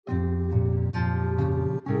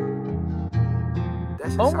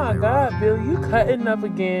Oh my God, Bill, you cutting up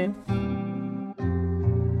again.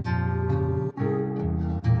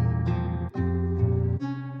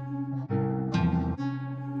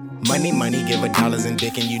 Money, money, give her dollars and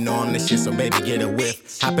dick, and you know I'm the shit, so baby, get a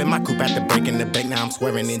whiff. Hop in my coupe after breaking the bank, now I'm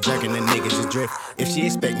swearing and jerking, the niggas just drift. If she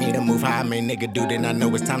expect me to move how I may nigga do, then I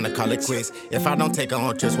know it's time to call it quits. If I don't take her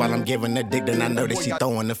on trips while I'm giving her dick, then I know that she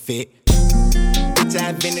throwing a fit. Bitch, I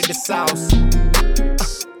invented the sauce.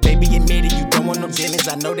 Baby, admit it, you don't want no dealings,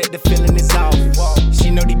 I know that the feeling is off. She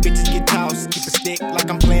know these bitches get tossed, keep a stick like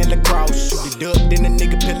I'm playing lacrosse. Shoot it up, then the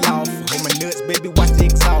nigga peel off. Hold my nuts, baby, watch the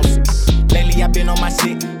exhaust. Lately I been on my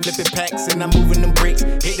shit, flipping packs and I'm moving them bricks.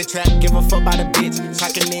 Hit the trap, give a fuck by the bitch.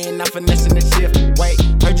 Talking in, I'm finessing the shift. Wait,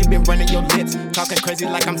 heard you been running your lips, talking crazy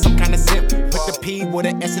like I'm some kind of simp. Put the P with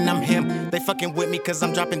an S and I'm him. They fucking with me cause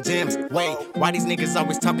I'm dropping gems. Wait, why these niggas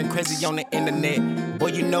always talking crazy on the internet? Boy,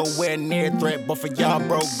 you nowhere near threat, but for y'all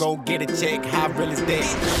broke, go get a check. How real is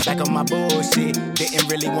that? Back on my bullshit, didn't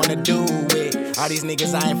really wanna do it. All these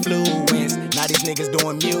niggas I influence, now these niggas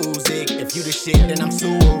doing music. If you the shit, then I'm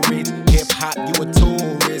super rich. Hip hop, you a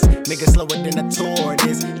tourist. Nigga slower than a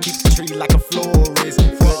tortoise. Keep the tree like a florist.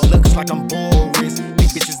 Good looks like I'm Boris.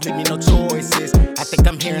 These bitches leave me no choices. I think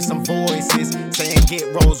I'm hearing some voices saying get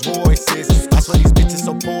Rolls Royces. I swear these bitches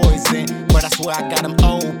so poison, but I swear I got them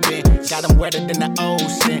open. Got them wetter than the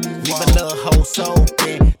ocean. Leave a little hole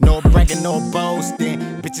soaking. No bragging, no boasting.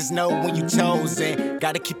 Bitches know when you chosen.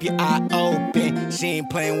 Gotta keep your eye open. She ain't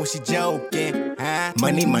playing when she joking.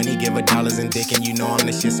 Money, money, give her dollars and dick, and you know I'm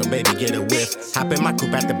the shit, so baby, get a whiff. Hop in my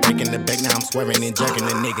coupe after breaking the bank, now I'm swearing and jerking,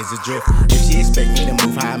 the niggas adrift. If she expect me to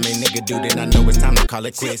move how I may nigga do, then I know it's time to call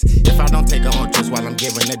it quits. If I don't take her on trips while I'm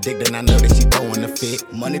giving her dick, then I know that she throwing a fit.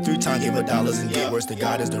 Money 3 times, give her dollars and dick. Werkz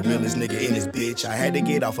DaGawd is the realest nigga in this bitch. I had to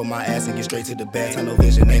get off of my ass and get straight to the bag. Tunnel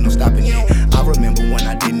vision, ain't no stopping it. I remember when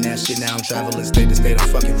I didn't have shit, now I'm traveling state to state, I'm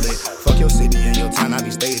fucking lit. Fuck your city and your town, I be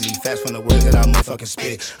stating these facts from the words that I motherfucking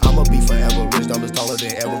spit. I'ma be forever rich, dollars taller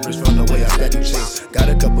than Everest from the way I stack them chicks. Got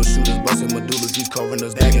a couple shooters busting medulla, G's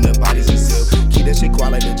coroners, bagging the bodies in silk. Keep that shit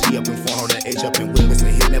quiet like the G up in front, hold that H up in Willis,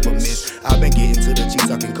 and hit never miss. I've been getting to the G,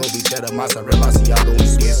 talking Kobe, cheddar, mozzarella, Asiago, and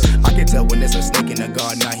Swiss. I can tell when there's a snake in the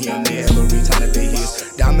garden, I hear them there every time that they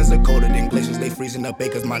hiss. Diamonds are colder than glaciers, they freezing up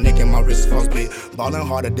acres, my neck and my wrist frostbit. Ballin'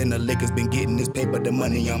 harder than the liquors, been getting this paper, the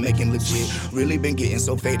money I'm making legit. Really been getting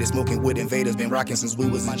so faded, smoking with invaders, been rocking since we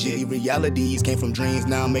was legit. Realities came from dreams,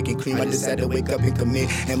 now I'm making cream, I just had to wake up and commit.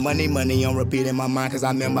 And money, money on repeat in my mind, cause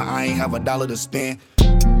I remember I ain't have $1 to spend.